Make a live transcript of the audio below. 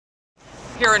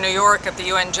Here in New York at the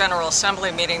UN General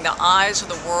Assembly meeting, the eyes of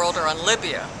the world are on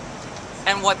Libya.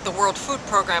 And what the World Food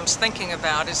Programme is thinking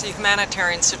about is the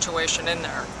humanitarian situation in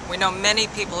there. We know many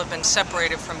people have been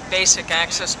separated from basic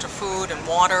access to food and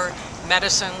water,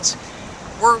 medicines.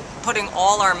 We're putting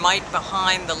all our might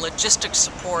behind the logistic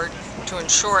support to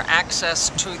ensure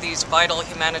access to these vital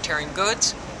humanitarian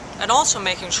goods, and also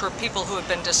making sure people who have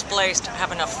been displaced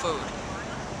have enough food.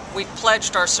 We've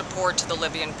pledged our support to the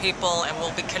Libyan people, and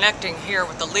we'll be connecting here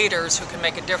with the leaders who can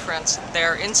make a difference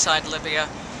there inside Libya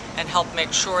and help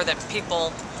make sure that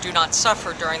people do not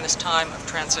suffer during this time of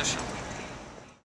transition.